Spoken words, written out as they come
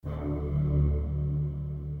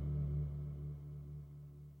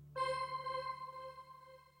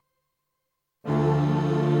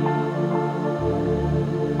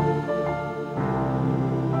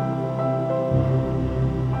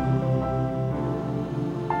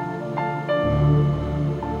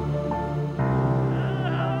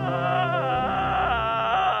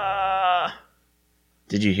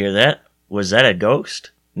Did you hear that? Was that a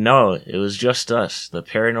ghost? No, it was just us, the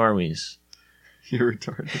Paranormies. You're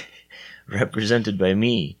retarded. Represented by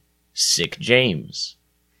me, Sick James.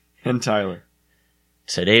 And Tyler.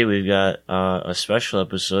 Today we've got a special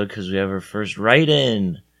episode because we have our first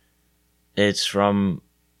write-in. It's from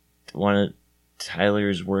one of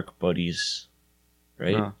Tyler's work buddies,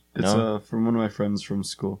 right? No, it's from one of my friends from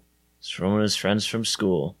school. It's from one of his friends from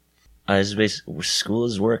school. It's basically, school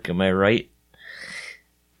is work, am I right?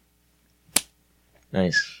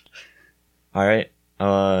 Nice. Alright,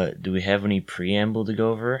 do we have any preamble to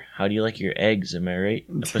go over? How do you like your eggs, am I right?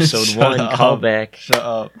 Episode Shut 1, up. callback. Shut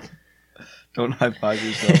up. Don't high-five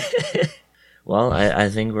yourself. Well, I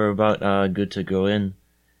think we're about good to go in.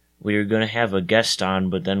 We were going to have a guest on,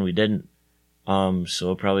 but then we didn't. So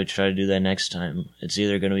we'll probably try to do that next time. It's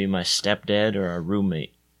either going to be my stepdad or our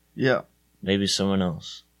roommate. Yeah. Maybe someone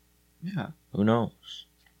else. Yeah. Who knows?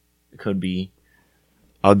 It could be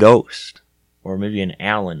a ghost. Or maybe an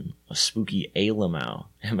Alan. A spooky Alamau.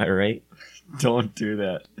 Am I right? Don't do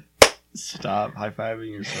that. Stop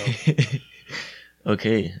high-fiving yourself.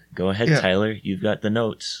 Okay, go ahead, Yeah. Tyler. You've got the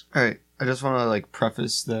notes. Alright, I just want to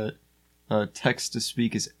preface that text to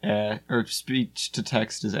speak is ass, or speech to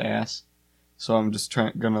text is ass. So I'm just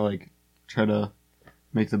gonna try to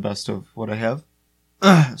make the best of what I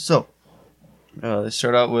have. So, they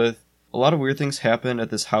start out with a lot of weird things happened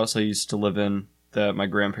at this house I used to live in that my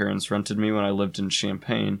grandparents rented me when I lived in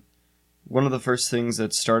Champaign. One of the first things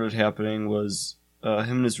that started happening was him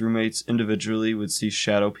and his roommates individually would see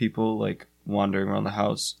shadow people wandering around the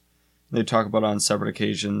house. They'd talk about it on separate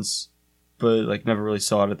occasions, but never really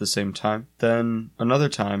saw it at the same time. Then another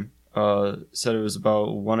time, said it was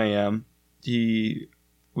about 1 a.m. He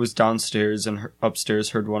was downstairs and upstairs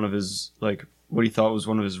heard one of his, what he thought was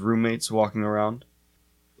one of his roommates walking around.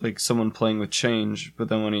 Someone playing with change, but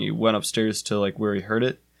then when he went upstairs to where he heard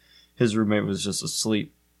it, his roommate was just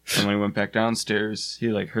asleep. And when he went back downstairs, he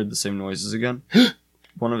heard the same noises again.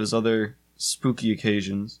 One of his other spooky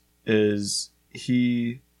occasions is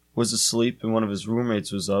he was asleep and one of his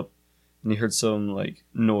roommates was up, and he heard some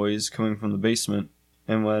noise coming from the basement.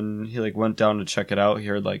 And when he went down to check it out, he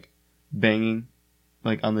heard banging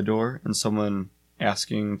on the door and someone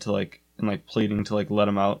asking to and pleading to let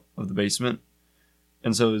him out of the basement.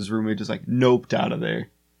 And so his roommate just noped out of there.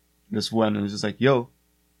 Just went and was just yo,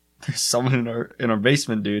 there's someone in our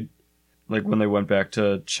basement, dude. When they went back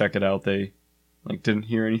to check it out, they didn't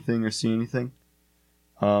hear anything or see anything.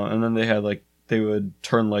 And then they had they would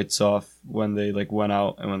turn lights off when they went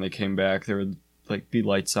out, and when they came back there would be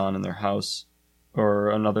lights on in their house. Or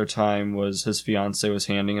another time was his fiance was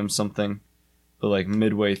handing him something, but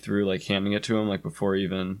midway through handing it to him, before he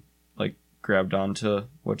even grabbed onto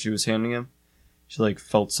what she was handing him, she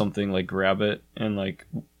felt something grab it and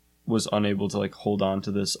was unable to hold on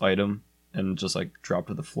to this item and just dropped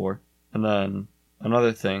to the floor. And then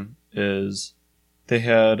another thing is they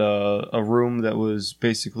had a room that was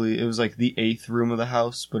basically, it was the 8th room of the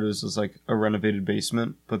house, but it was just a renovated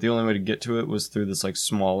basement. But the only way to get to it was through this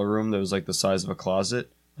smaller room that was the size of a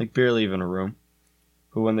closet, barely even a room.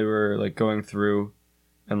 But when they were going through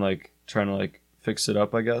and trying to fix it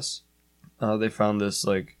up, I guess, they found this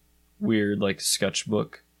weird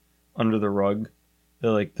sketchbook under the rug.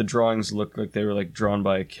 The drawings looked like they were drawn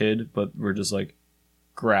by a kid, but were just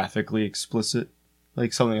graphically explicit,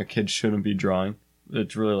 something a kid shouldn't be drawing.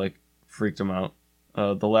 It really freaked him out.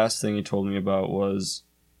 The last thing he told me about was,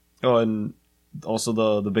 and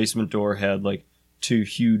also the basement door had 2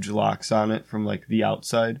 huge locks on it from the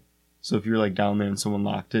outside. So if you're down there and someone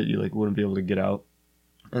locked it, you wouldn't be able to get out.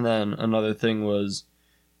 And then another thing was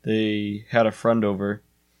they had a friend over.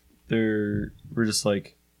 They were just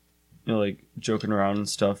joking around and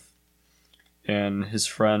stuff, and his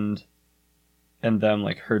friend and them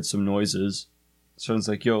heard some noises. So it's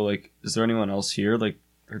yo, is there anyone else here?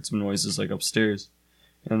 Heard some noises upstairs,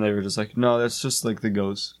 and they were just no, that's just the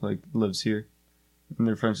ghost lives here. And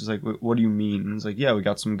their friend's just what do you mean? And it's yeah, we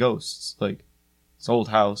got some ghosts. It's an old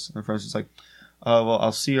house. And their friend's just well,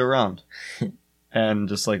 I'll see you around, and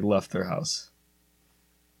just left their house.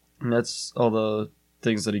 And that's all the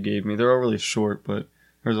things that he gave me. They're all really short, but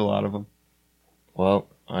there's a lot of them. Well,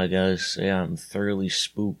 I gotta say I'm thoroughly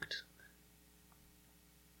spooked.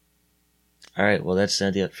 Alright, well that's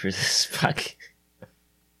not it for this podcast.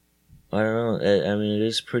 I don't know, I mean it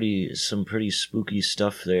is some pretty spooky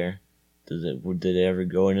stuff there. Did it ever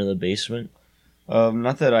go into the basement?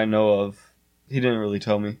 Not that I know of. He didn't really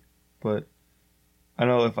tell me, but I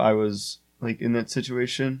know if I was in that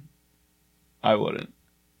situation, I wouldn't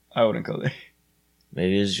go there.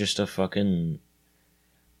 Maybe it's just a fucking...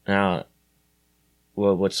 Now,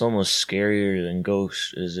 well, what's almost scarier than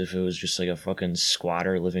ghosts is if it was just like a fucking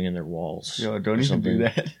squatter living in their walls. Yo, don't or even something. do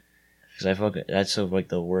that. Because that's like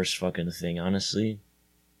the worst fucking thing, honestly.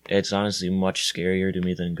 It's honestly much scarier to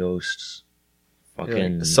me than ghosts.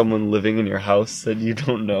 Fucking. Like someone living in your house that you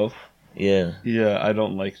don't know. Yeah. Yeah, I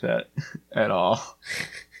don't like that at all.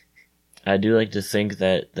 I do like to think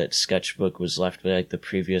that sketchbook was left by like the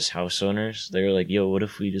previous house owners. They were like, yo, what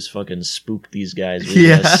if we just fucking spook these guys with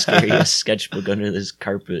the scariest sketchbook under this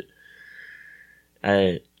carpet?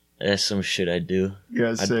 That's some shit I'd do.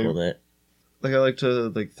 Yeah, I'd pull that. Like I like to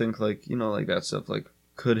like think like, you know, like that stuff like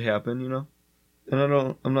could happen, you know?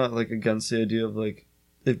 And I'm not like against the idea of like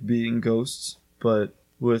it being ghosts, but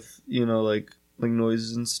with, you know, like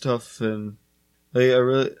noises and stuff, and like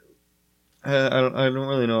I don't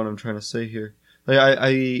really know what I'm trying to say here. Like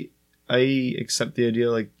I accept the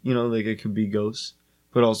idea, like, you know, like it could be ghosts,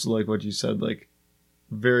 but also like what you said, like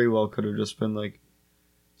very well could have just been like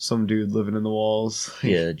some dude living in the walls.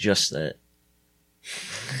 Yeah, just that.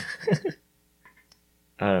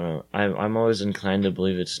 I don't know. I'm always inclined to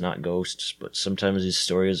believe it's not ghosts, but sometimes these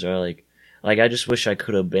stories are like I just wish I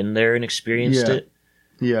could have been there and experienced it.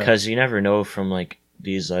 Yeah. Because you never know from like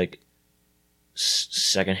these like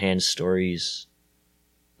secondhand stories.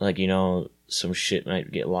 Like, you know, some shit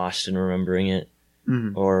might get lost in remembering it,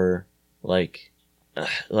 or like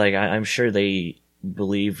I'm sure they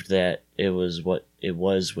believed that it was what it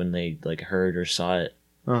was when they like heard or saw it.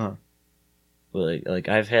 Uh-huh. But like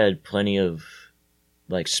I've had plenty of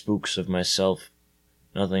like spooks of myself,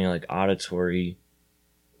 nothing like auditory,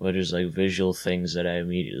 but just like visual things that I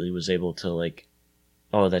immediately was able to like,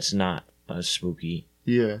 oh, that's not spooky.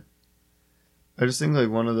 Yeah. I just think like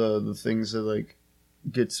one of the things that like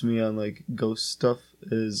gets me on like ghost stuff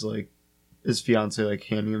is like his fiance like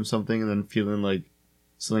handing him something and then feeling like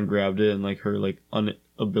something grabbed it, and like her like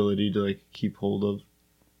inability to like keep hold of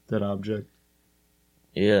that object.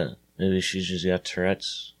 Yeah, maybe she's just got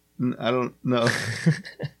Tourette's. I don't know.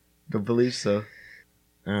 Don't believe so.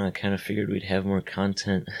 I kind of figured we'd have more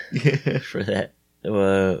content Yeah. for that.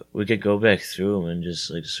 We could go back through them and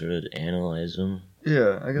just like sort of analyze them.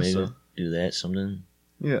 Yeah, I guess Maybe so. do that something.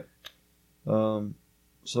 Yeah.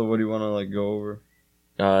 So what do you want to like go over?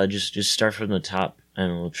 Just start from the top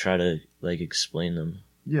and we'll try to like explain them.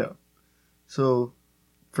 Yeah. So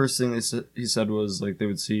first thing he said was like they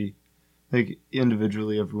would see like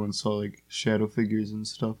individually everyone saw like shadow figures and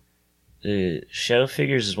stuff. Shadow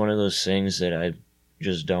figures is one of those things that I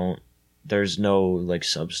just don't. There's no like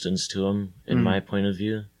substance to them in my point of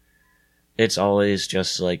view. It's always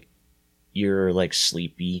just like you're like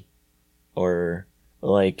sleepy, or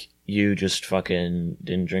like you just fucking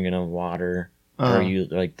didn't drink enough water, or you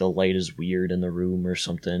like the light is weird in the room or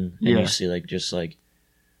something, and you see like just like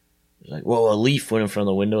whoa, a leaf went in front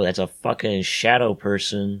of the window. That's a fucking shadow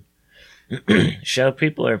person. Shadow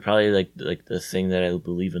people are probably like the thing that I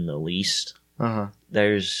believe in the least.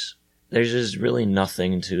 There's just really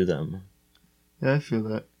nothing to them. Yeah, I feel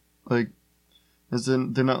that. Like, as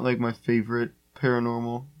in, they're not like my favorite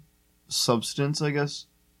paranormal substance, I guess.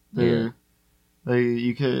 They're like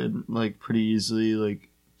you could like pretty easily like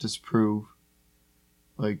disprove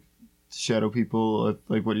like shadow people,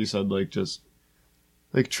 like what you said, like just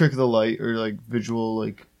like trick of the light or like visual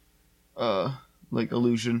like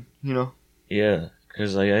illusion, you know. Yeah,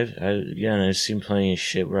 because like I've seen plenty of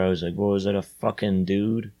shit where I was like, "Whoa, was that a fucking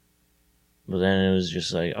dude?" But then it was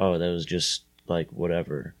just like, "Oh, that was just like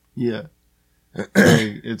whatever." Yeah, like,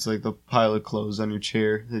 it's like the pile of clothes on your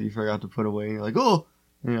chair that you forgot to put away, and you're like, "Oh,"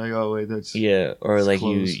 and you're like, "Oh wait, that's or like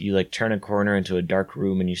clothes." you like turn a corner into a dark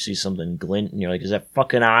room and you see something glint, and you're like, "Is that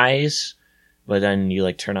fucking eyes?" But then you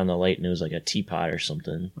like turn on the light and it was like a teapot or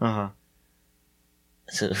something.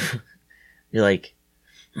 So you're like.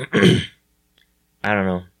 I don't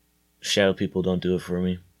know. Shadow people don't do it for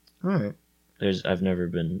me. Alright. I've never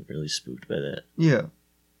been really spooked by that. Yeah.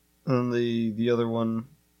 And the other one,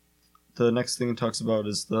 the next thing it talks about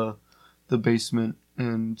is the basement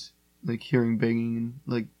and like hearing banging and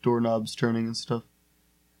like doorknobs turning and stuff.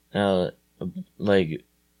 Like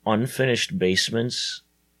unfinished basements.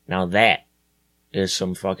 Now that is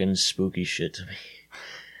some fucking spooky shit to me.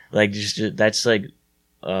 Like just that's like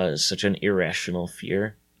such an irrational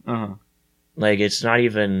fear. Like, it's not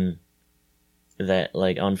even that,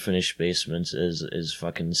 like, unfinished basements is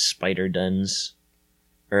fucking spider dens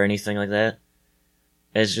or anything like that.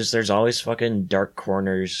 It's just there's always fucking dark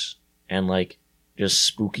corners and, like, just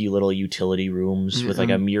spooky little utility rooms with, like,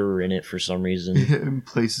 a mirror in it for some reason. And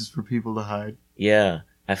places for people to hide. Yeah,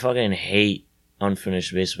 I fucking hate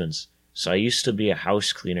unfinished basements. So I used to be a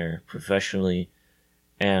house cleaner professionally,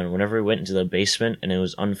 and whenever we went into the basement and it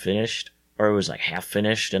was unfinished, or it was like half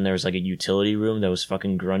finished, and there was like a utility room that was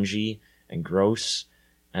fucking grungy and gross.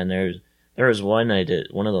 And there was one of the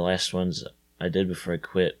last ones I did before I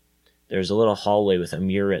quit. There was a little hallway with a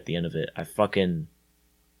mirror at the end of it. I fucking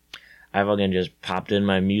just popped in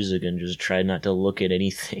my music and just tried not to look at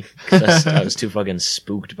anything because I was too fucking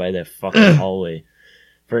spooked by that fucking hallway.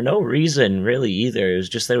 For no reason, really, either. It was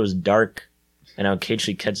just that it was dark, and I would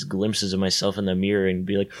occasionally catch glimpses of myself in the mirror and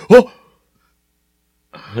be like, oh!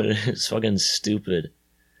 It's fucking stupid.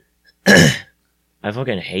 I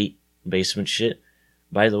fucking hate basement shit.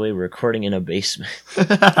 By the way, we're recording in a basement.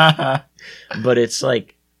 But it's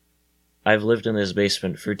like, I've lived in this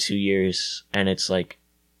basement for 2 years, and it's like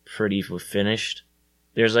pretty finished.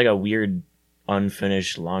 There's like a weird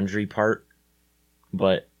unfinished laundry part,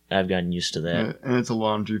 but I've gotten used to that. Yeah, and it's a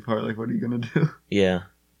laundry part, like what are you gonna do? Yeah.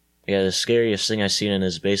 Yeah, the scariest thing I've seen in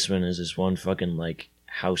this basement is this one fucking like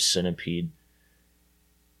house centipede.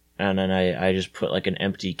 And then I just put like an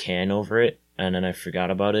empty can over it, and then I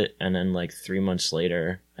forgot about it, and then like 3 months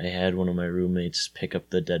later I had one of my roommates pick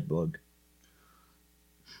up the dead bug.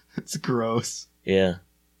 It's gross. Yeah.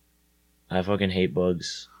 I fucking hate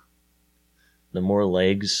bugs. The more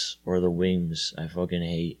legs or the wings, I fucking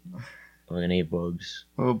hate. I fucking hate bugs.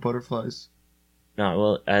 Oh, butterflies. No,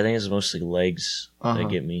 well, I think it's mostly legs that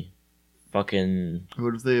get me. Fucking...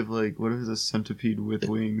 What if it's a centipede with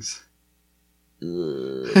wings?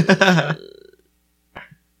 I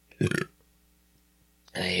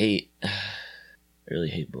really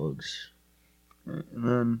hate bugs. And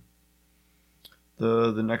then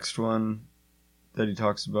the next one that he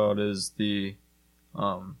talks about is the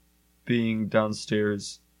being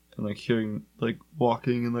downstairs and like hearing like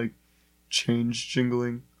walking and like change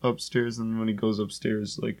jingling upstairs, and when he goes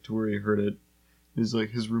upstairs like to where he heard it, he's like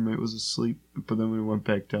his roommate was asleep, but then when he went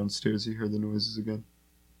back downstairs he heard the noises again.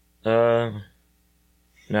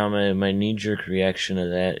 Now my knee-jerk reaction to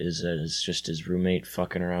that is that it's just his roommate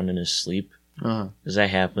fucking around in his sleep. Because that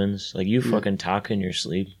happens. Like, you fucking talk in your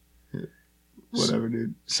sleep. Whatever,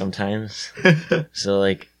 dude. Sometimes. So,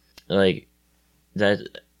 like, that,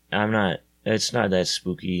 it's not that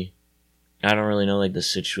spooky. I don't really know, like, the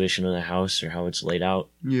situation of the house or how it's laid out.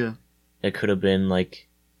 Yeah. It could have been, like,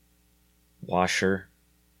 washer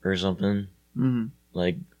or something. Mm-hmm.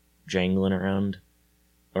 Like, jangling around.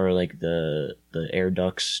 Or, like, the air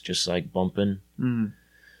ducts just, like, bumping. Mm-hmm.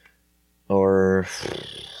 Or,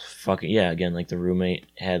 fucking, yeah, again, like, the roommate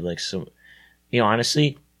had, like, some...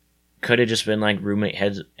 honestly, could have just been, like, roommate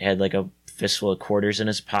had like, a fistful of quarters in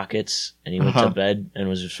his pockets, and he went to bed and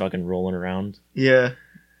was just fucking rolling around. Yeah,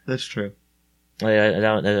 that's true. Like,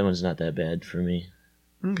 that one's not that bad for me.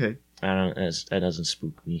 Okay. That doesn't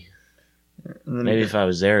spook me. And Maybe if I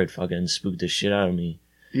was there, it'd fucking spook the shit out of me.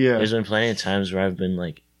 Yeah. There's been plenty of times where I've been,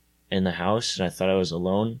 like, in the house, and I thought I was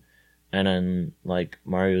alone, and then, like,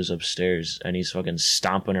 Mario's upstairs, and he's fucking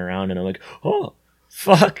stomping around, and I'm like, oh,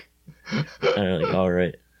 fuck! And I'm like,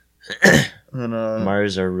 alright. And,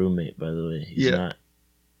 Mario's our roommate, by the way. He's not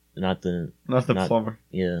the plumber.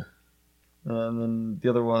 Yeah. And then the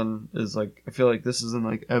other one is, like, I feel like this is in,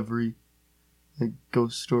 like, every, like,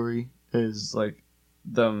 ghost story, is, like,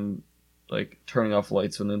 them, like, turning off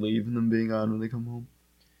lights when they leave and them being on when they come home.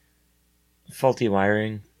 Faulty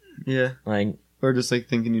wiring. Yeah. Like, or just, like,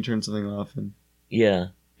 thinking you turn something off and... Yeah.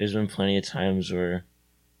 There's been plenty of times where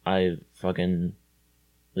I fucking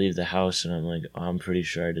leave the house and I'm like, oh, I'm pretty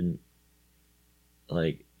sure I didn't,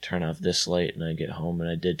 like, turn off this light, and I get home and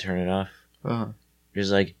I did turn it off.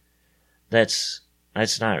 Just like, that's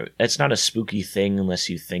not a spooky thing unless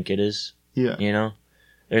you think it is. Yeah. You know?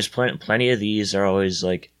 There's plenty of these are always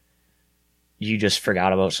like, you just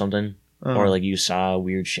forgot about something, or like you saw a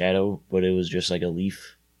weird shadow, but it was just like a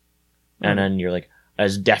leaf. And then you're like,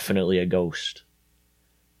 that's definitely a ghost.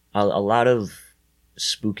 A lot of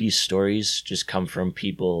spooky stories just come from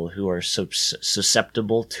people who are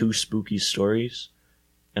susceptible to spooky stories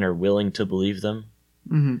and are willing to believe them.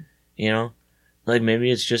 Mm-hmm. You know? Like,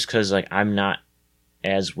 maybe it's just because, like, I'm not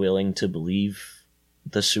as willing to believe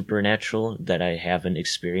the supernatural that I haven't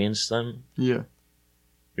experienced them. Yeah.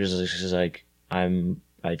 Just like, I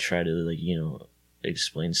try to, like,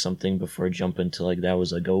 explain something before jumping to, like, that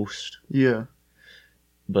was a ghost. Yeah.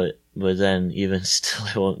 But then, even still,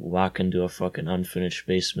 I won't walk into a fucking unfinished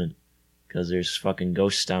basement because there's fucking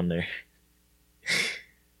ghosts down there.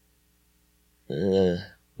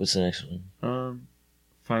 What's the next one?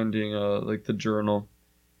 Finding, like, the journal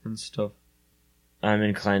and stuff. I'm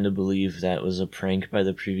inclined to believe that was a prank by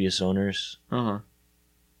the previous owners.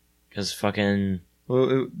 Because fucking...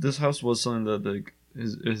 Well, this house was something that, like,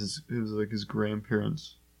 it was, like, his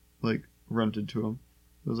grandparents, like, rented to him.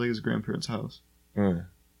 It was, like, his grandparents' house. Well,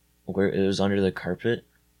 Where it was under the carpet?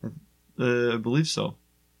 I believe so.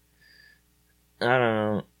 I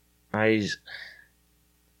don't know.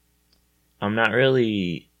 I'm not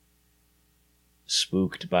really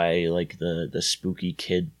spooked by like the spooky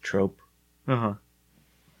kid trope, Uh-huh.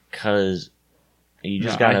 cause you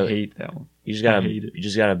just No, gotta I hate that one. you just gotta hate it. you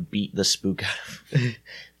just gotta beat the spook out of it.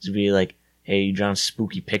 To be like, hey, you drawn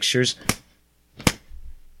spooky pictures?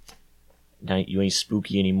 Now you ain't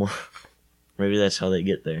spooky anymore. Maybe that's how they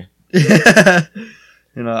get there.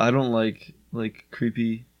 You know, I don't like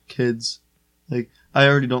creepy kids. Like, I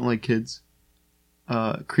already don't like kids.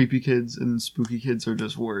 Creepy kids and spooky kids are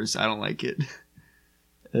just worse. I don't like it.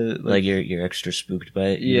 Like you're extra spooked by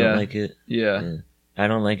it. You Yeah. don't like it. yeah. I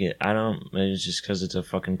don't like it. I don't. It's just because it's a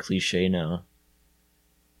fucking cliche now.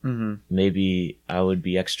 Mm-hmm. Maybe I would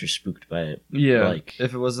be extra spooked by it. Yeah. Like,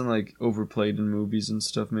 if it wasn't like overplayed in movies and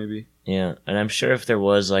stuff, maybe. yeah, and I'm sure if there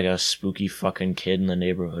was like a spooky fucking kid in the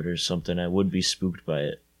neighborhood or something, I would be spooked by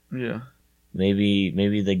it. Yeah.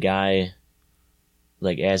 Maybe the guy,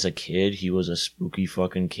 like as a kid, he was a spooky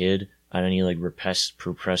fucking kid, and then he like repressed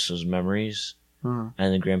those memories, Uh-huh.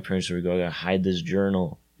 and the grandparents were going to hide this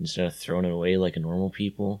journal instead of throwing it away like normal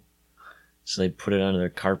people, so they put it under their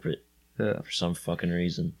carpet Yeah. for some fucking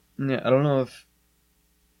reason. Yeah. I don't know if.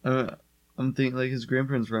 I'm thinking like his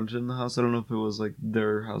grandparents rented in the house. I don't know if it was like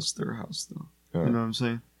their house though. Or, You know what I'm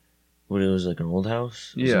saying? what, it was like an old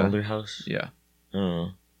house? It was Yeah. an older house? Yeah. I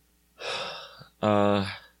don't know.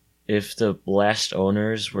 If the last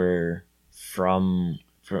owners were from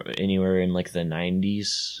anywhere in like the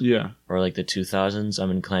 90s Yeah. or like the 2000s,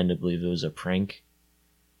 I'm inclined to believe it was a prank.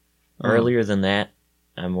 Uh-huh. Earlier than that,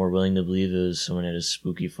 I'm more willing to believe it was someone had a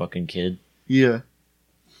spooky fucking kid Yeah.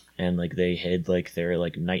 and like they hid like their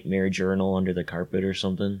like nightmare journal under the carpet or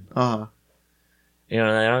something. Uh-huh. You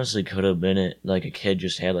know, that honestly could have been it. Like a kid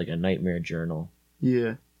just had like a nightmare journal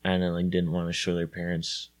Yeah. and then like didn't want to show their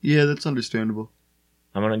parents. Yeah, that's understandable.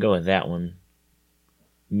 I'm gonna go with that one.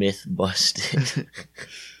 Myth busted.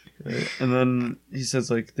 And then he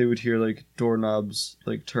says like they would hear like doorknobs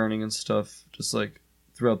like turning and stuff just like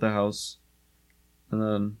throughout the house. And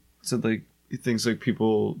then said like he thinks like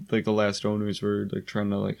people like the last owners were like trying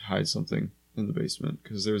to like hide something in the basement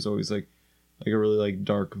because there was always like a really like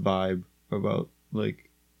dark vibe about like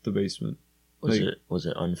the basement. Was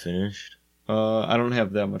it unfinished? I don't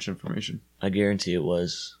have that much information. I guarantee it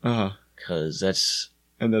was, Uh-huh. because that's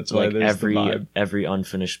And that's why like there's the vibe. every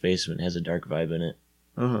unfinished basement has a dark vibe in it.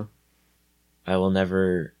 Uh-huh. I will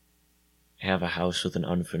never have a house with an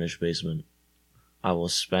unfinished basement. I will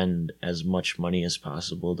spend as much money as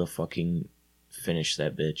possible to fucking finish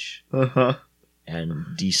that bitch Uh-huh. and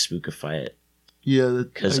de-spookify it. Yeah,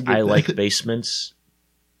 Because get I that. like basements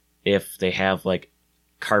if they have like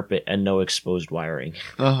carpet and no exposed wiring.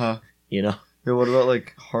 Uh-huh. You know? Yeah, what about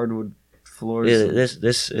like hardwood floors? Yeah,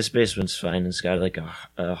 this basement's fine. It's got like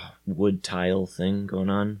a wood tile thing going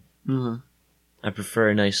on. Uh-huh. I prefer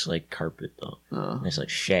a nice like carpet though. Nice like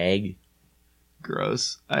shag.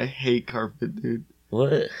 Gross. I hate carpet, dude.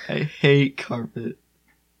 What? I hate carpet.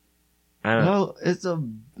 I don't. No, it's a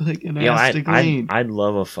like an Yo, astic lane. I'd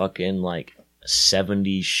love a fucking like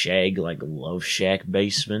 70s shag like Love Shack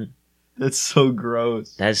basement. That's so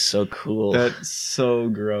gross. That's so cool. That's so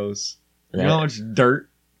gross. That- You know how much dirt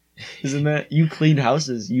is in that? You clean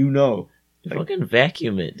houses, you know. fucking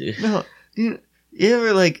vacuum it, dude. No, you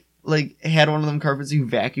ever like had one of them carpets, you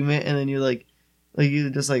vacuum it, and then you like you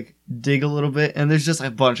just like dig a little bit, and there's just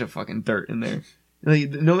a bunch of fucking dirt in there.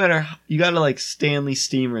 Like no matter how, you gotta like Stanley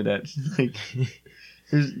steamer that. Like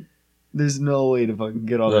there's no way to fucking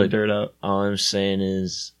get all that Look, dirt out. All I'm saying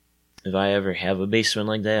is, if I ever have a basement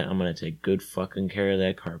like that, I'm gonna take good fucking care of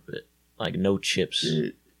that carpet. Like no chips.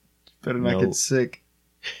 Dude, better not No. get sick.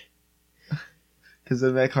 Because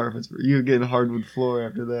then that carpet's you're getting hardwood floor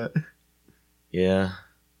after that. Yeah,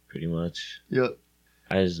 pretty much. Yep.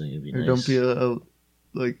 I just think it'd be Or nice. don't be a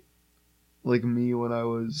like me when I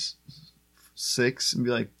was 6 and be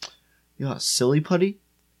like, you know, silly putty?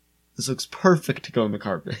 This looks perfect to go on the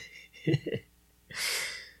carpet.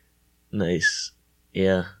 Nice.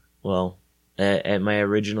 Yeah. Well, at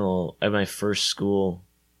my first school,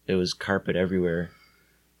 it was carpet everywhere.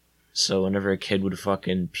 So whenever a kid would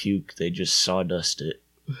fucking puke, they just sawdust it.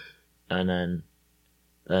 And then,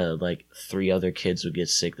 like 3 other kids would get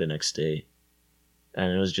sick the next day.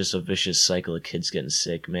 And it was just a vicious cycle of kids getting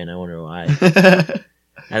sick. Man, I wonder why.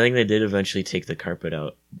 I think they did eventually take the carpet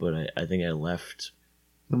out, but I think I left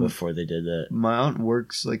before they did that. My aunt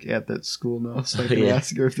works like at that school now, so I Oh, can yeah.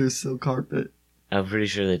 ask her if there's still carpet. I'm pretty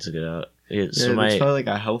sure they took it out. Yeah, So it's probably like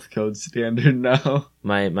a health code standard now.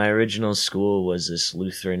 my original school was this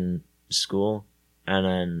Lutheran school, and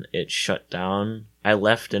then it shut down. I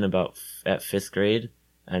left in about at 5th grade,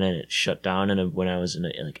 and then it shut down when I was in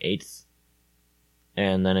like 8th.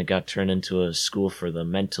 And then it got turned into a school for the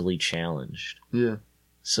mentally challenged. Yeah.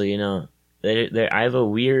 So, you know, I have a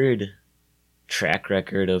weird track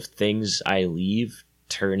record of things I leave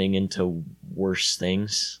turning into worse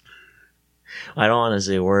things. I don't want to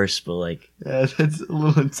say worse, but like... Yeah, that's a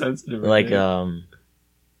little insensitive. Like, it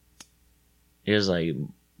was like...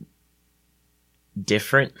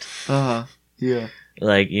 different. Uh-huh. Yeah.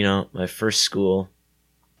 Like, you know, my first school,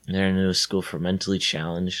 they're in a school for mentally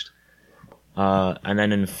challenged. And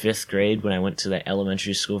then in 5th grade, when I went to the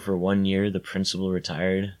elementary school for 1 year, the principal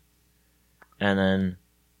retired. And then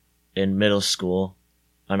in middle school,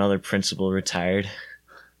 another principal retired.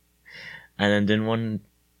 And then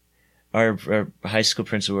our high school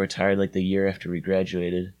principal retired like the year after we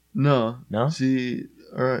graduated. No. No? See,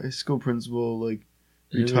 our high school principal, like,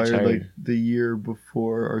 He retired like the year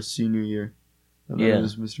before our senior year. And then it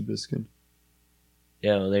was Mr. Biskin.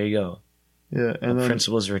 Yeah, well, there you go. Yeah, and the then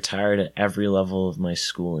principal's retired at every level of my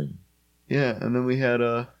schooling. Yeah, and then we had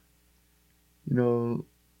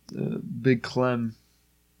Big Clem,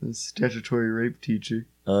 the statutory rape teacher.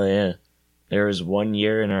 Oh yeah. There was 1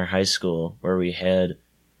 year in our high school where we had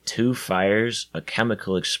 2 fires, a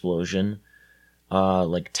chemical explosion,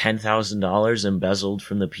 like $10,000 embezzled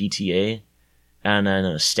from the PTA, and then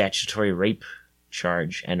a statutory rape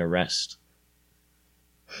charge and arrest.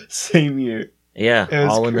 Same year. Yeah,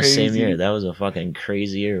 all in the same crazy. year. That was a fucking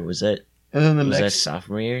crazy year. Was that And then that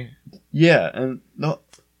sophomore year? Yeah, and no.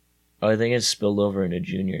 Oh, I think it spilled over into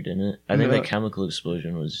junior, didn't it? I think No. the chemical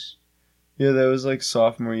explosion was... Yeah, that was like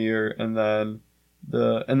sophomore year, and then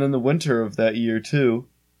the winter of that year too,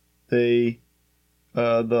 they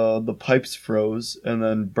the pipes froze and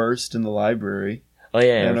then burst in the library. Oh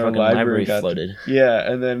yeah, And our our fucking library library flooded. Yeah,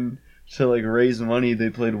 and then to like raise money, they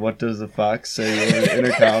played "What Does the Fox Say" over the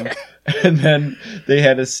intercom, and then they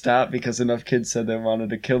had to stop because enough kids said they wanted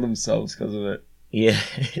to kill themselves because of it. Yeah,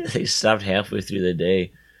 they stopped halfway through the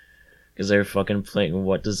day because they were fucking playing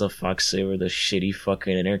 "What Does the Fox Say" over the shitty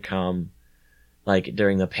fucking intercom, like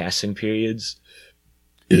during the passing periods,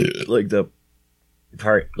 like the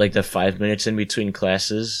 5 minutes in between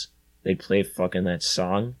classes, they'd play fucking that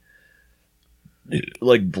song,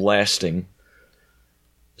 like blasting.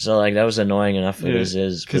 So like that was annoying enough as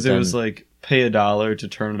is. Because it was like pay $1 to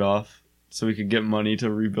turn it off, so we could get money to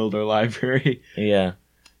rebuild our library. Yeah,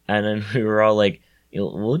 and then we were all like,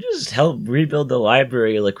 we'll just help rebuild the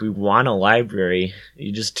library. Like, we want a library.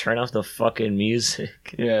 You just turn off the fucking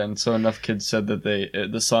music. Yeah, and so enough kids said that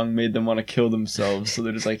the song made them want to kill themselves, so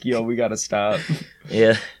they're just like, yo, we gotta stop.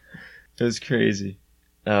 Yeah. It was crazy.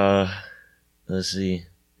 Let's see.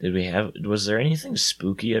 Was there anything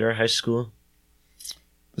spooky at our high school?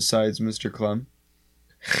 Besides Mr. Clem.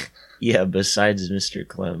 Yeah, besides Mr.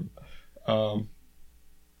 Clem.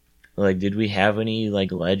 Like, did we have any,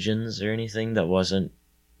 like, legends or anything that wasn't,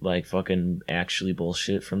 like, fucking actually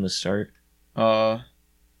bullshit from the start? I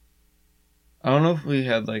don't know if we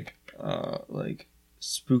had, like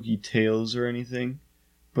spooky tales or anything,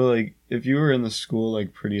 but, like, if you were in the school,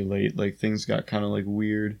 like, pretty late, like, things got kind of, like,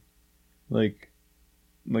 weird. Like,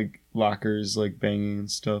 lockers, like, banging and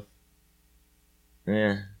stuff.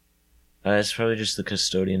 Yeah. It's probably just the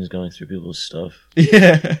custodians going through people's stuff.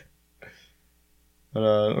 Yeah.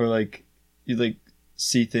 But, or, like, you, like,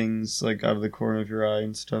 see things, like, out of the corner of your eye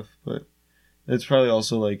and stuff, but it's probably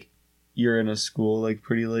also, like, you're in a school, like,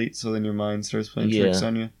 pretty late, so then your mind starts playing tricks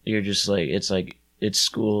on you. You're just, like, it's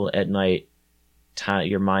school at night,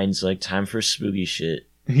 your mind's, like, time for spooky shit.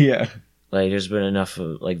 Yeah. Like, there's been enough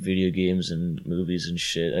of, like, video games and movies and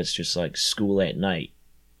shit that's just, like, school at night.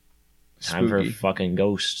 Time Spooky. for fucking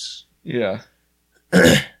ghosts. Yeah.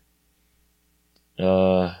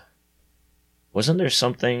 Wasn't there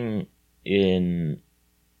something in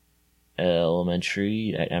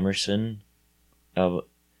elementary at Emerson? I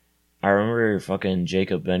remember fucking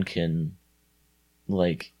Jacob Benkin,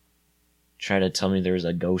 like, trying to tell me there was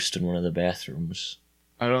a ghost in one of the bathrooms.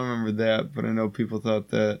 I don't remember that, but I know people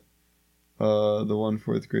thought that the one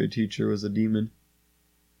 4th grade teacher was a demon.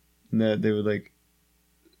 And that they would,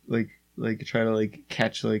 like try to, like,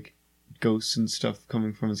 catch, like, ghosts and stuff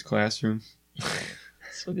coming from his classroom.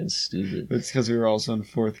 It's fucking stupid. It's because we were also in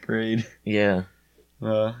 4th grade. Yeah.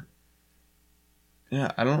 Yeah,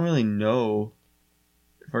 I don't really know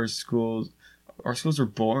if our schools are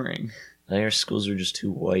boring. I think our schools are just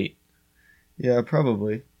too white. Yeah,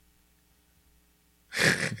 probably.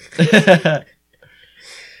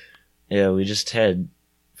 Yeah, we just had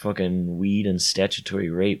fucking weed and statutory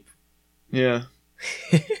rape. Yeah.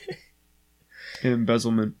 And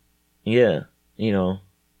embezzlement. Yeah, you know,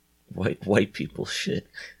 white people shit.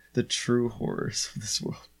 The true horrors of this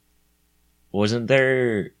world.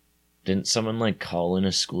 Didn't someone like call in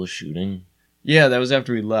a school shooting? Yeah, that was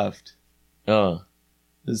after we left. Oh,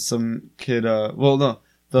 There's some kid,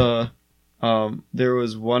 there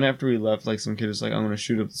was one after we left, like, some kid was like, I'm gonna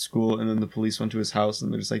shoot up the school, and then the police went to his house,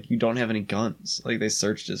 and they're just like, you don't have any guns. Like, they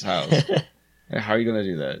searched his house. Like, how are you gonna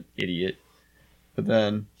do that, idiot? But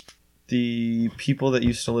then, the people that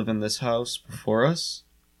used to live in this house before us,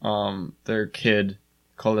 their kid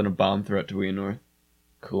called in a bomb threat to Wee North.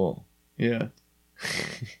 cool. Yeah.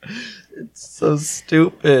 It's so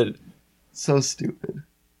stupid. So stupid.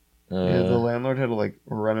 Yeah, the landlord had to, like,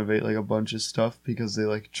 renovate, like, a bunch of stuff because they,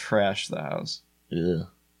 like, trashed the house. Ugh,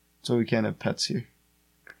 So we can't have pets here.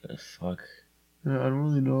 fuck. Yeah, I don't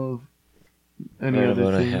really know of any Right other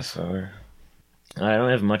about things. a half hour. I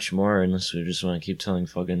don't have much more unless we just want to keep telling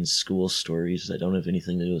fucking school stories that don't have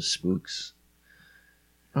anything to do with spooks.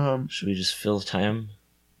 Should we just fill time?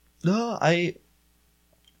 No, I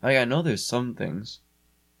know there's some things,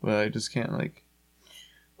 but I just can't, like...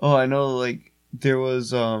 Oh, I know, like, there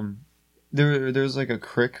was, there's like, a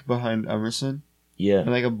crick behind Emerson, Yeah.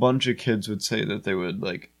 and, like, a bunch of kids would say that they would,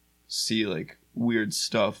 like, see, like, weird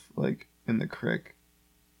stuff, like, in the crick.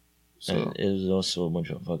 So, And it was also a bunch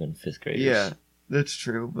of fucking fifth graders. yeah, that's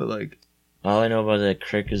true, but, like... All I know about that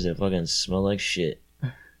crick is it fucking smelled like shit.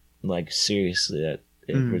 Like, seriously,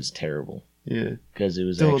 it was terrible. Yeah. Because it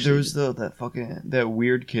was Though actually... there was that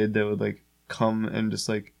weird kid that would, like, come and just,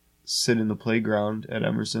 like, sit in the playground at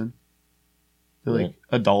Emerson. The, like,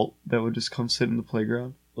 adult that would just come sit in the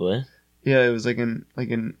playground. What? Yeah, it was like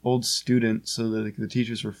an old student, so that, like, the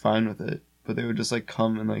teachers were fine with it, but they would just, like,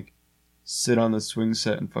 come and, like, sit on the swing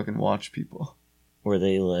set and fucking watch people. Were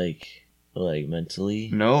they, like mentally?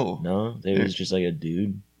 No. No? They was just like a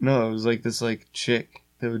dude? No, it was, like, this, like, chick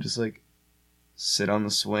that would just, like, sit on the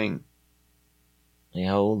swing. Like,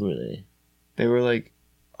 how old were they? They were, like,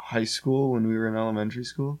 high school when we were in elementary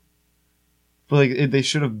school. But, like, they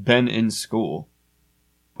should have been in school.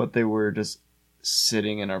 But they were just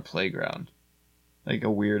sitting in our playground. Like a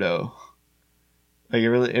weirdo. Like,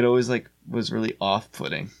 it always, like, was really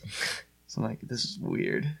off-putting. So I'm like, this is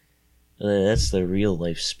weird. That's the real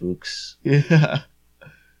life spooks. Yeah.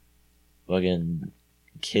 Fucking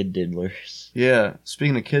kid diddlers. Yeah.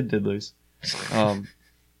 Speaking of kid diddlers,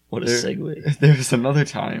 What a there- segue. there was another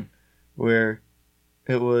time where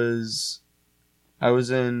I was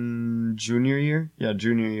in junior year. Yeah,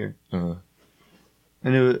 junior year. Uh-huh.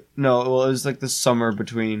 And it was like the summer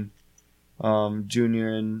between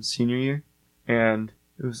junior and senior year. And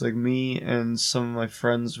it was like me and some of my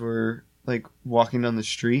friends were like walking down the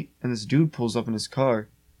street, and this dude pulls up in his car.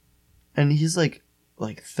 And he's like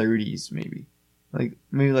 30s maybe. Like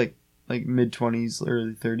maybe mid-20s,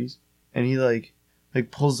 early 30s. And he like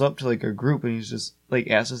pulls up to like a group, and he's just like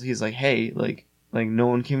asks us, he's like, "Hey, like no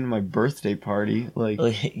one came to my birthday party." Like,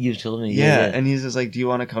 You told me. yeah, and he's just like, "Do you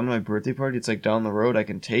want to come to my birthday party? It's like down the road. I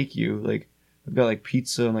can take you. Like, I've got like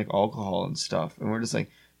pizza and like alcohol and stuff." And we're just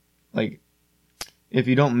like, if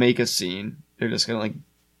you don't make a scene, they're just gonna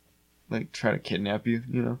like try to kidnap you,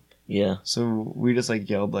 you know? Yeah. So we just like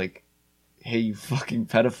yelled like, "Hey, you fucking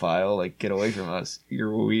pedophile! Like, get away from us!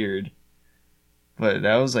 You're weird." But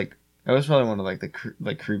that was probably one of like the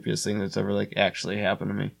creepiest thing that's ever like actually happened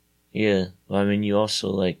to me. Yeah. Well, I mean, you also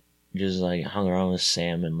like just like hung around with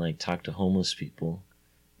Sam and like talked to homeless people.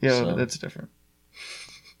 Yeah, So- but that's different.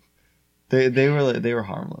 They were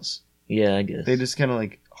harmless. Yeah, I guess. They just kind of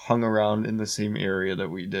like hung around in the same area that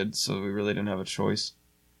we did, so we really didn't have a choice.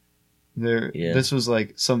 Yeah. This was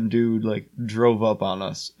like some dude like drove up on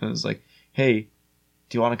us and was like, "Hey,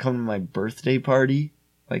 do you want to come to my birthday party?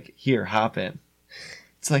 Like, here, hop in."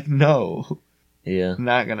 It's like, no, Yeah.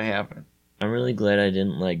 not gonna happen. I'm really glad I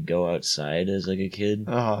didn't like go outside as like a kid.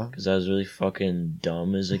 Uh Because I was really fucking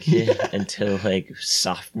dumb as a kid until like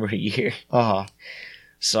sophomore year. huh.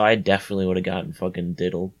 So I definitely would have gotten fucking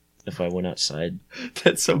diddled if I went outside.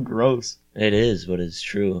 That's so gross. It is, but it's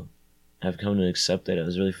true. I've come to accept that I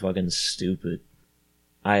was really fucking stupid.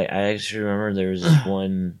 I actually remember there was this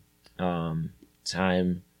one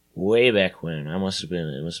time way back when it must have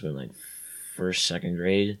been like first, second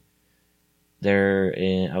grade.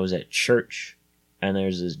 I was at church, and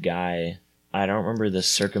there's this guy. I don't remember the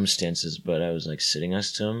circumstances, but I was like sitting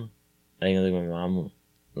next to him. I think like my mom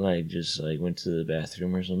like just like went to the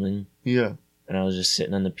bathroom or something, Yeah. and I was just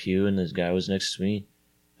sitting on the pew, and this guy was next to me.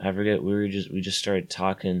 I forget, we just started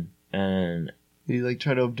talking, and Did he like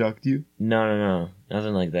try to abduct you? no,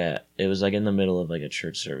 nothing like that. It was like in the middle of like a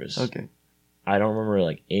church service. Okay. I don't remember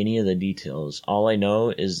like any of the details. All I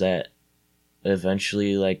know is that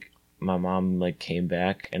eventually like my mom like came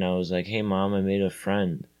back, and I was like, "Hey, Mom, I made a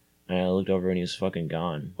friend." And I looked over, and he was fucking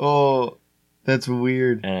gone. Oh, that's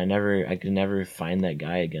weird. And I could never find that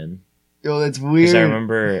guy again. Yo, that's weird. Because I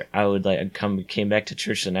remember came back to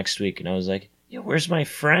church the next week, and I was like, "Yo, where's my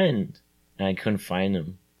friend?" And I couldn't find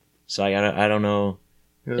him. So I don't know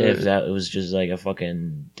if that was just like a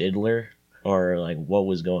fucking diddler or like what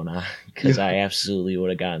was going on. Because I absolutely would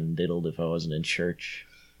have gotten diddled if I wasn't in church.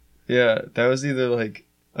 Yeah, that was either like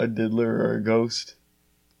a diddler or a ghost.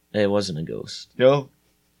 It wasn't a ghost. Yo,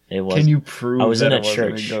 it was. Can you prove? I was in that a it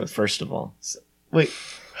wasn't church. a ghost? First of all, wait,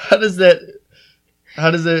 how does that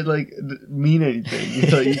like mean anything? You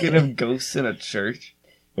thought you can have ghosts in a church?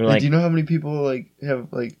 we're like, do you know how many people like have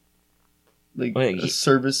like a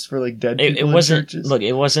service for like dead people? It wasn't. In churches? Look,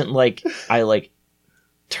 it wasn't like I like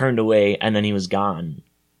turned away and then he was gone.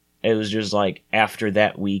 It was just like after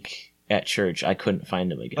that week at church, I couldn't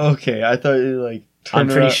find him again. Okay, I thought you like. I'm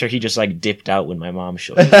pretty sure he just like dipped out when my mom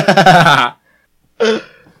showed up.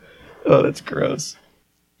 Oh, that's gross.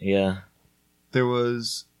 Yeah. There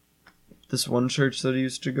was this one church that I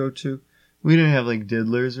used to go to. We didn't have like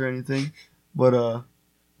diddlers or anything, but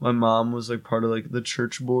my mom was like part of like the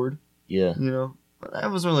church board. Yeah. You know,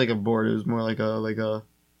 that wasn't like a board. It was more like a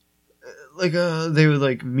they would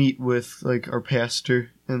like meet with like our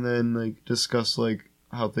pastor and then like discuss like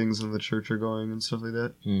how things in the church are going and stuff like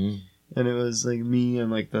that. Mm-hmm. And it was like me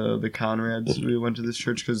and like the Conrads. We went to this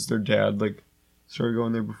church because their dad like started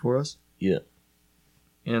going there before us. Yeah.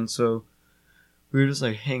 And so we were just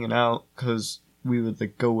like hanging out because we would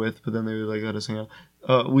like go with, but then they would like let us hang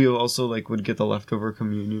out. We also like would get the leftover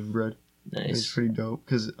communion bread. Nice. It's pretty dope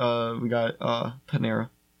because we got Panera.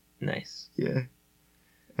 Nice. Yeah.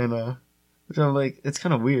 And which I'm like, it's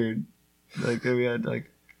kind of weird. Like we had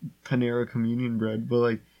like Panera communion bread, but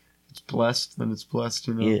like it's blessed, then it's blessed,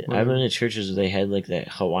 you know. Yeah, I've been to churches where they had like that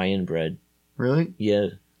Hawaiian bread. Really? Yeah.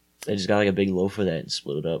 They just got like a big loaf of that and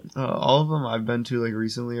split it up. All of them I've been to like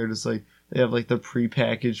recently are just like they have like the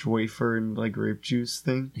pre-packaged wafer and like grape juice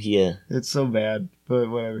thing. Yeah. It's so bad, but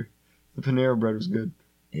whatever. The Panera bread was good.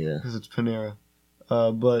 Yeah. Because it's Panera.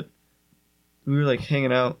 But we were like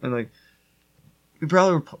hanging out and like we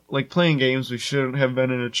probably were like playing games we shouldn't have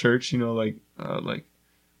been in a church, you know,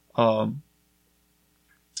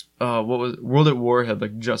 what was World at War had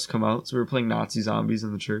like just come out, so we were playing Nazi zombies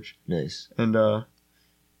in the church. Nice. And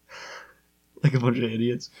like a bunch of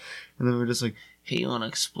idiots. And then we were just like, hey, you wanna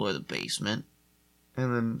explore the basement?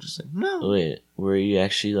 And then just like, no. Wait, were you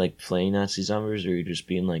actually like playing Nazi zombies or were you just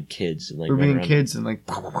being like kids and like we're being around? Kids and like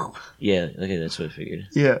Yeah, okay, that's what I figured.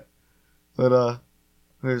 yeah. But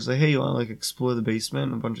we were just like, hey, you wanna like explore the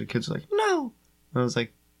basement? And a bunch of kids were like, no. And I was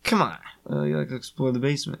like, come on, you like to explore the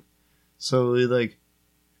basement. So we like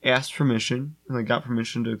asked permission and like got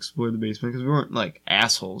permission to explore the basement because we weren't like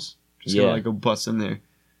assholes. Just gonna like go bust in there.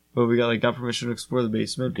 But we got permission to explore the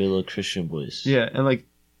basement. Good little Christian boys. Yeah, and like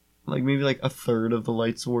maybe like a third of the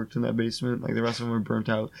lights worked in that basement. Like the rest of them were burnt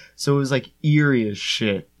out. So it was like eerie as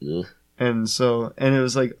shit. Ugh. And it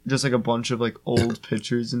was like just like a bunch of like old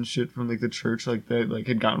pictures and shit from like the church like that like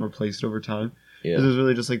had gotten replaced over time. Yeah. It was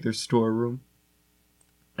really just like their storeroom.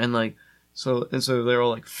 And like so they're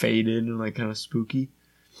all like faded and like kind of spooky.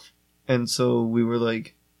 And so we were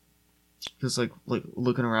like just like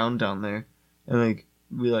looking around down there and like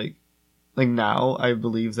we like now I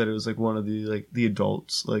believe that it was like one of the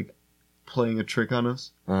adults like playing a trick on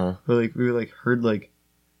us. Uh-huh. But like we like heard like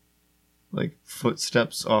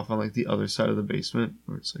footsteps off on like the other side of the basement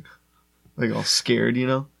where it's like all scared, you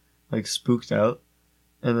know, like spooked out.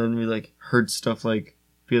 And then we like heard stuff like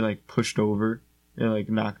being like pushed over and like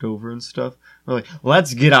knocked over and stuff. We're like,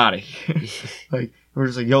 let's get out of here. Like we're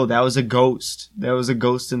just like, yo, that was a ghost. That was a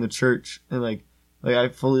ghost in the church. And like I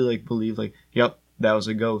fully like believe like, yep, that was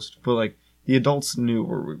a ghost. But like the adults knew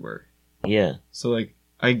where we were. Yeah. So like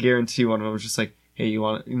I guarantee one of them was just like, hey, you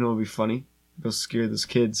know what'd be funny? Go scare those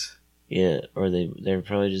kids. Yeah, or they're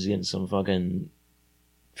probably just getting some fucking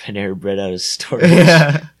Panera bread out of storage.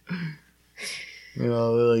 Yeah. You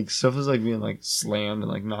know, like stuff was like being like slammed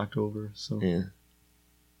and like knocked over. So Yeah.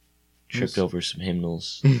 Tripped over some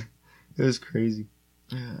hymnals. it was crazy.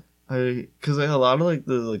 Yeah, because like a lot of like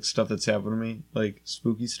the like stuff that's happened to me, like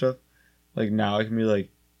spooky stuff, like now I can be like,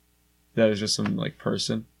 that is just some like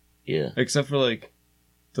person. Yeah. Except for like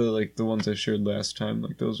the ones I shared last time,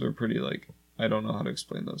 like those were pretty like I don't know how to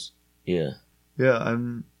explain those. Yeah. Yeah, I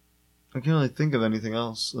can't really think of anything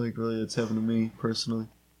else like really that's happened to me personally.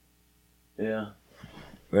 Yeah.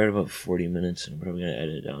 We're at about 40 minutes, and we're probably going to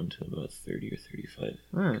edit it down to about 30 or 35.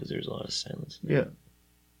 Alright. Because there's a lot of silence. Yeah.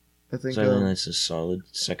 I think that's a solid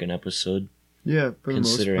second episode. yeah, for the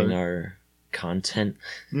most considering part. our content.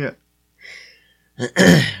 Yeah.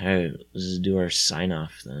 Alright, let's just do our sign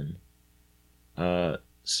off then.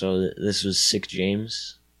 So this was Sick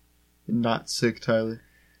James. Not sick, Tyler.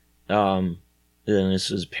 Then this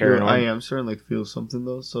was I Paranormal. am starting to feel something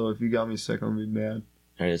though, so if you got me sick, I'm gonna be mad.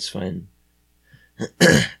 Alright, it's fine.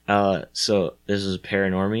 So this is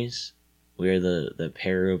Paranormies. We're the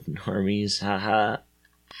pair of normies. Haha.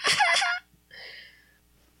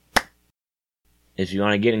 If you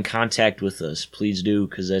want to get in contact with us, please do,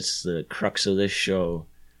 because that's the crux of this show.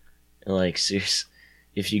 Like, seriously,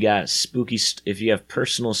 if you have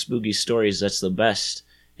personal spooky stories, that's the best.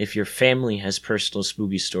 If your family has personal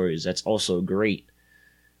spooky stories, that's also great.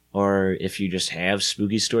 Or if you just have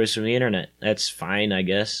spooky stories from the internet, that's fine, I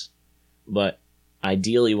guess. But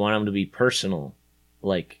ideally, you want them to be personal,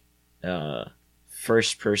 like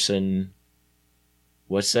first person.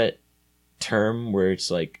 What's that term where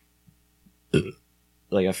it's like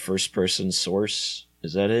a first person source?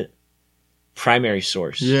 Is that it? Primary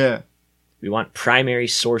source. Yeah. We want primary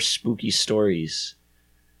source spooky stories.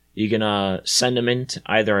 You can send them in to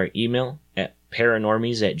either our email at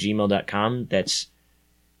paranormies@gmail.com. That's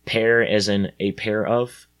pair as in a pair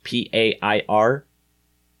of, PAIR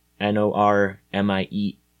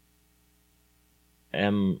NORMIE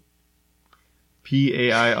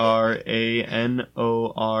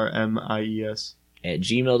PAIRANORMIES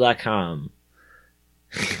 @gmail.com.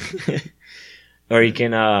 Or you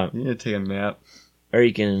can You need to take a nap. or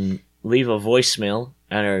you can leave a voicemail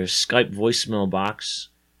at our Skype voicemail box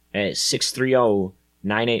at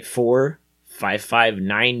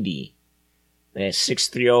 630-984-5590. That's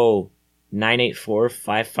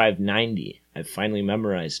 630-984-5590. I finally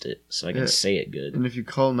memorized it, so I can say it good. And if you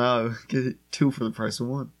call now, get it 2 for the price of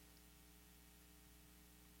 1.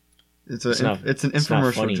 It's an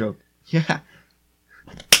infomercial funny. joke. Yeah.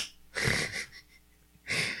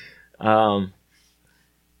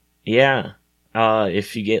 Yeah.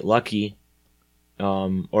 If you get lucky,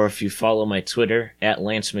 or if you follow my Twitter at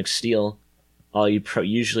Lance McSteel, I'll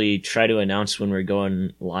usually try to announce when we're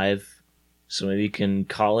going live. So maybe you can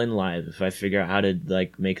call in live if I figure out how to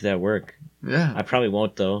make that work. Yeah. I probably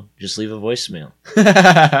won't though. Just leave a voicemail.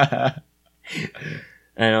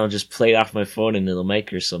 And I'll just play it off my phone into the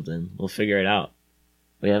mic or something. We'll figure it out.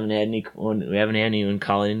 We haven't had anyone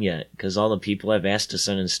call in yet because all the people I've asked to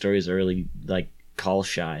send in stories are really call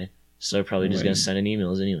shy. So they're probably just gonna send in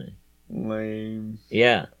emails anyway. Lame.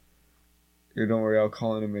 Yeah. Here, don't worry. I'll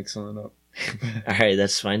call in and make something up. All right,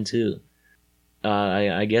 that's fine too.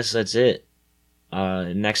 I guess that's it.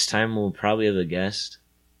 Next time we'll probably have a guest.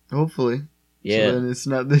 Hopefully. Yeah. So then it's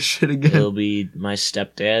not this shit again. It'll be my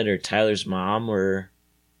stepdad or Tyler's mom or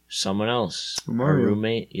someone else. Mario. Our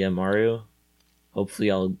roommate. Yeah, Mario.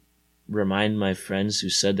 Hopefully I'll remind my friends who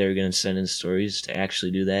said they were going to send in stories to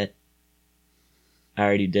actually do that. I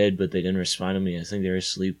already did, but they didn't respond to me. I think they were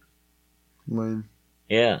asleep. Lame.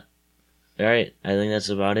 Yeah. All right. I think that's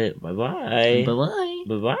about it. Bye-bye. Bye-bye.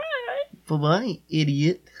 Bye-bye. Bye-bye,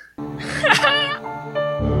 idiot.